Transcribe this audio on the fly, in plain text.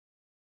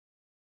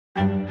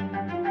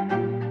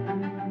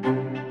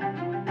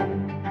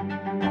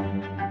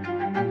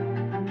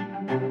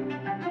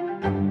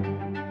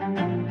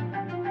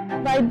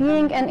by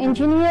being an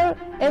engineer,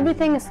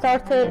 everything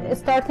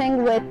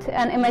starting with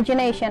an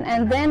imagination,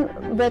 and then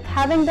with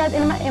having that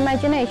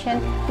imagination,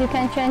 you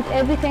can change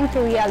everything to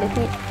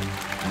reality.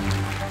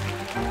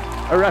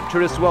 A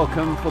rapturous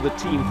welcome for the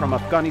team from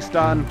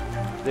Afghanistan.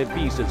 Their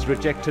visas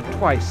rejected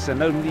twice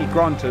and only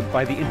granted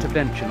by the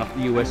intervention of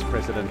the US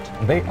president.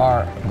 They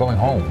are going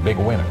home, big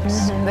winners.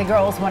 The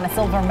girls won a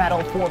silver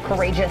medal for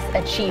courageous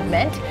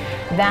achievement.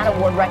 That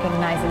award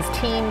recognizes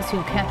teams who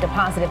kept a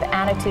positive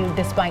attitude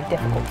despite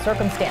difficult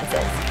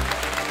circumstances.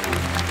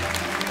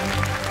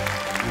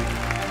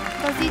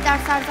 بازی در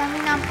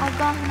سرزمینم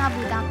آگاه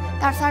نبودم.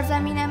 در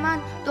زمین من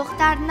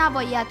دختر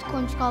نباید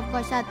کنجکاو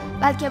باشد،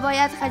 بلکه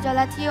باید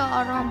خجالتی و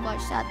آرام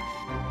باشد.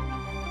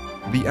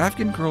 The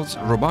Afghan girls'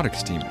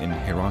 robotics team in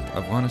Herat,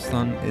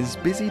 Afghanistan is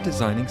busy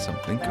designing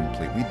something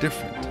completely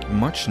different.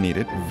 Much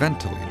needed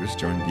ventilators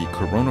during the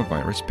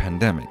coronavirus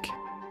pandemic.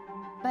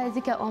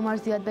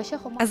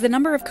 As the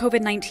number of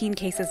COVID-19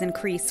 cases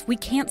increase, we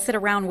can't sit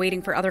around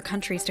waiting for other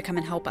countries to come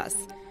and help us.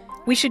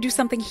 We should do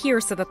something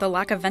here so that the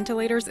lack of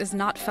ventilators is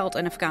not felt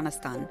in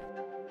Afghanistan.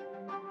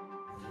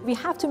 We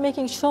have to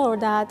making sure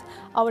that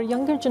our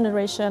younger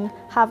generation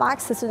have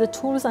access to the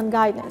tools and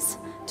guidance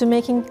to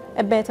making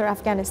a better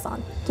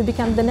Afghanistan, to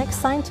become the next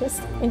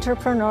scientist,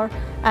 entrepreneur,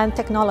 and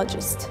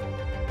technologist.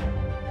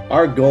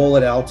 Our goal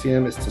at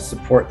Altium is to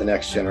support the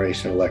next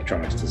generation of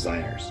electronics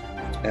designers.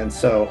 And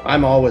so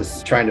I'm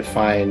always trying to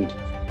find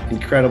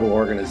incredible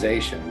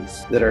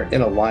organizations that are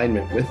in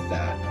alignment with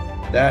that.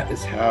 That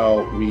is how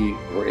we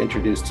were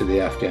introduced to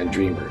the Afghan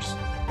Dreamers.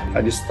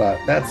 I just thought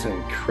that's an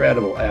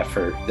incredible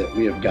effort that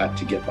we have got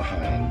to get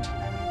behind.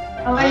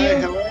 How are you?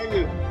 How are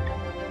you?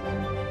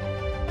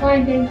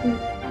 Fine, thank you.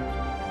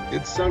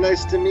 It's so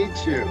nice to meet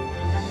you.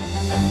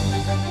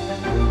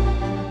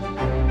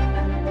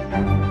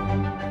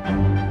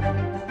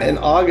 In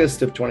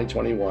August of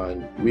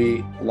 2021,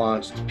 we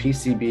launched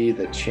PCB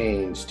The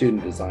Change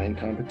Student Design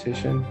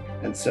Competition.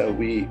 And so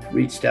we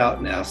reached out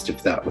and asked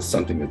if that was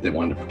something that they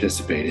wanted to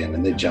participate in,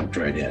 and they jumped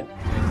right in.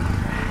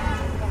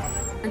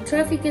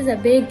 Traffic is a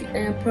big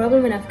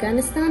problem in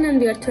Afghanistan, and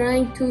we are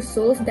trying to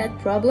solve that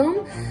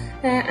problem.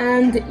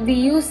 And we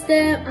use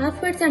the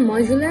Upverter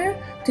modular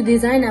to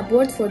design a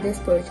board for this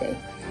project.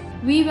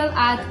 We will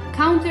add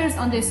counters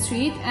on the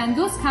street, and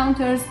those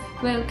counters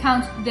will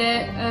count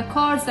the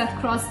cars that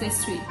cross the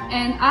street.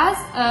 And as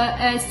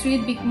a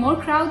street becomes more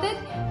crowded,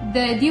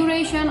 the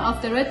duration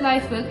of the red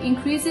light will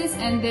increases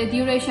and the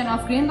duration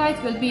of green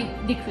light will be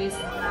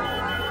decreased.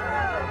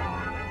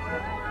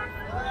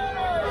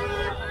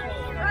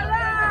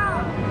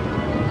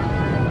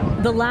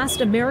 The last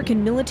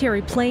American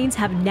military planes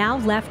have now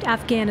left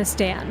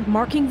Afghanistan,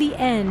 marking the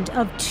end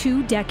of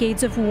 2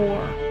 decades of war.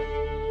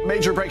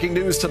 Major breaking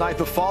news tonight,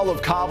 the fall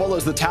of Kabul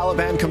as the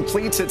Taliban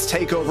completes its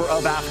takeover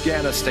of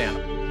Afghanistan.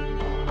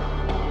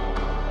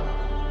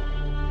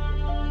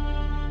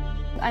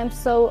 I'm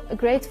so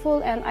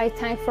grateful, and I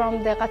thank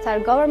from the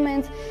Qatar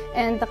government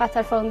and the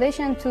Qatar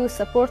Foundation to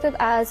support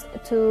us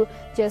to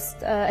just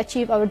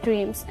achieve our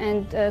dreams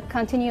and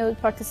continue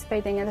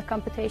participating in the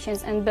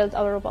competitions and build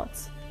our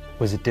robots.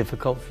 Was it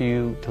difficult for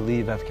you to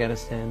leave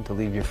Afghanistan, to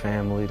leave your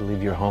family, to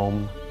leave your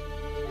home?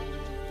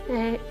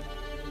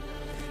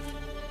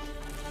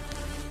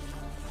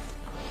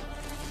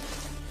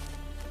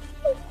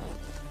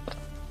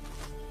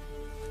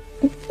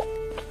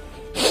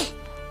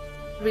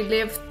 We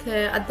lived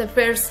at the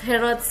first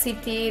Herat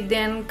city,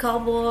 then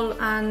Kabul,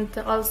 and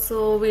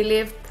also we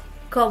left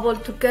Kabul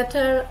to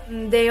Qatar.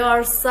 They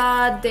are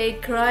sad, they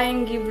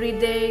crying every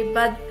day,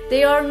 but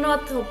they are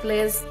not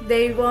hopeless.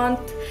 They want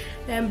to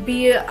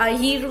be a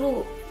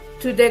hero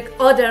to the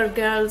other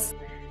girls.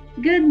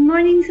 Good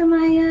morning,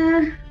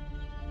 Samaya.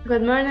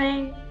 Good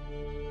morning.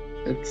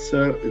 It's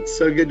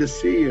so good to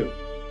see you.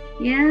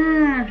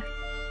 Yeah,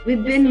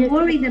 we've been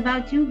worried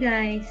about you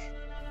guys.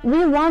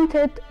 We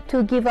wanted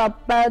to give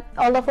up, but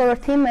all of our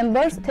team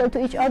members tell to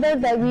each other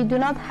that we do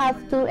not have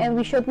to and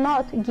we should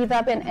not give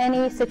up in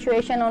any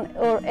situation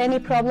or any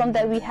problem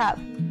that we have.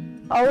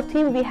 Our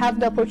team, we have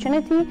the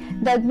opportunity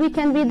that we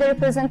can be the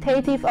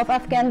representative of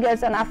Afghan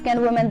girls and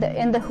Afghan women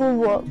in the whole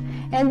world.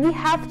 And we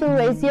have to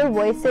raise their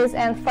voices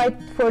and fight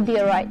for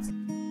their rights.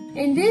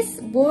 In this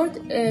board,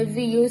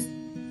 we use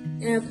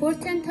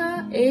Portenta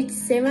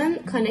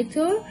H7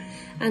 connector,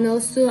 and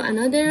also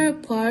another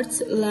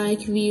parts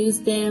like we use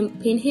the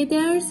pin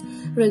headers,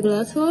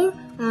 regulator,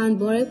 and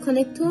barrel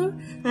connector.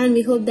 And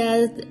we hope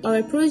that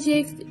our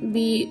project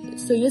be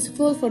so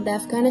useful for the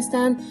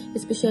Afghanistan,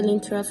 especially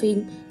in traffic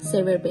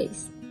server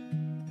base.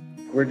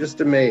 We're just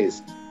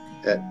amazed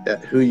at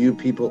who you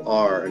people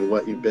are and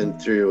what you've been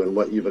through and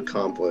what you've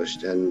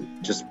accomplished, and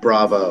just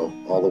bravo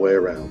all the way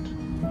around.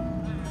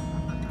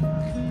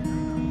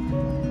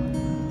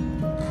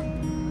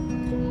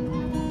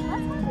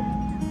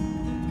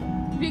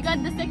 We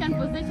got the second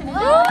position.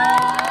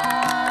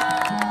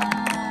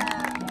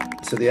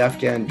 So the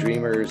Afghan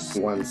Dreamers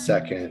won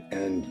second,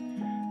 and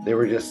they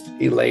were just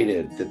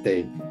elated that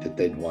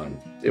they'd won.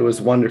 It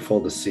was wonderful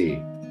to see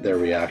their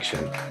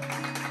reaction.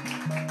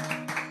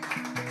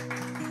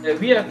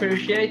 We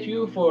appreciate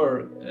you for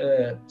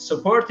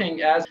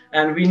supporting us,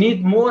 and we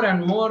need more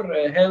and more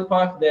help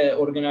of the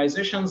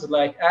organizations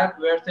like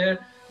Upverter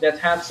that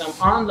have some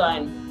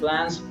online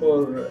plans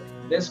for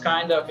this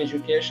kind of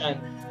education.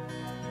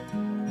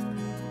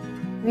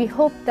 We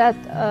hope that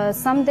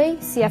someday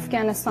see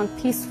Afghanistan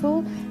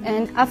peaceful,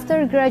 and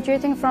after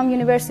graduating from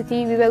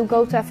university, we will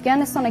go to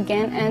Afghanistan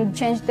again and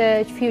change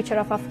the future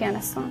of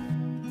Afghanistan.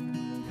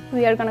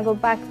 We are going to go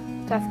back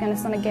to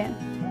Afghanistan again.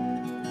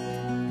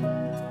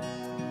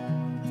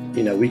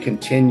 You know, we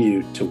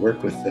continue to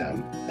work with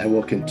them, and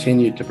we'll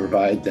continue to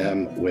provide them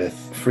with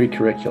free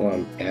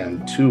curriculum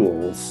and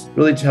tools,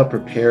 really to help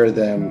prepare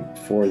them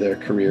for their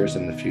careers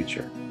in the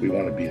future. We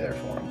want to be there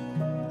for them.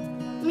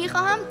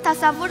 میخواهم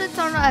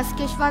تصورتان را از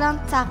کشورم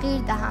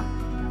تغییر دهم.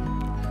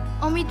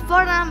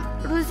 امیدوارم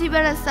روزی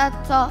برسد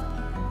تا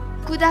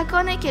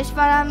کودکان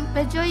کشورم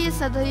به جای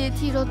صدای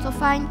تیر و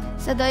تفنگ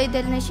صدای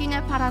دلنشین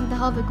پرنده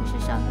ها به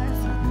گوششان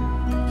برسد.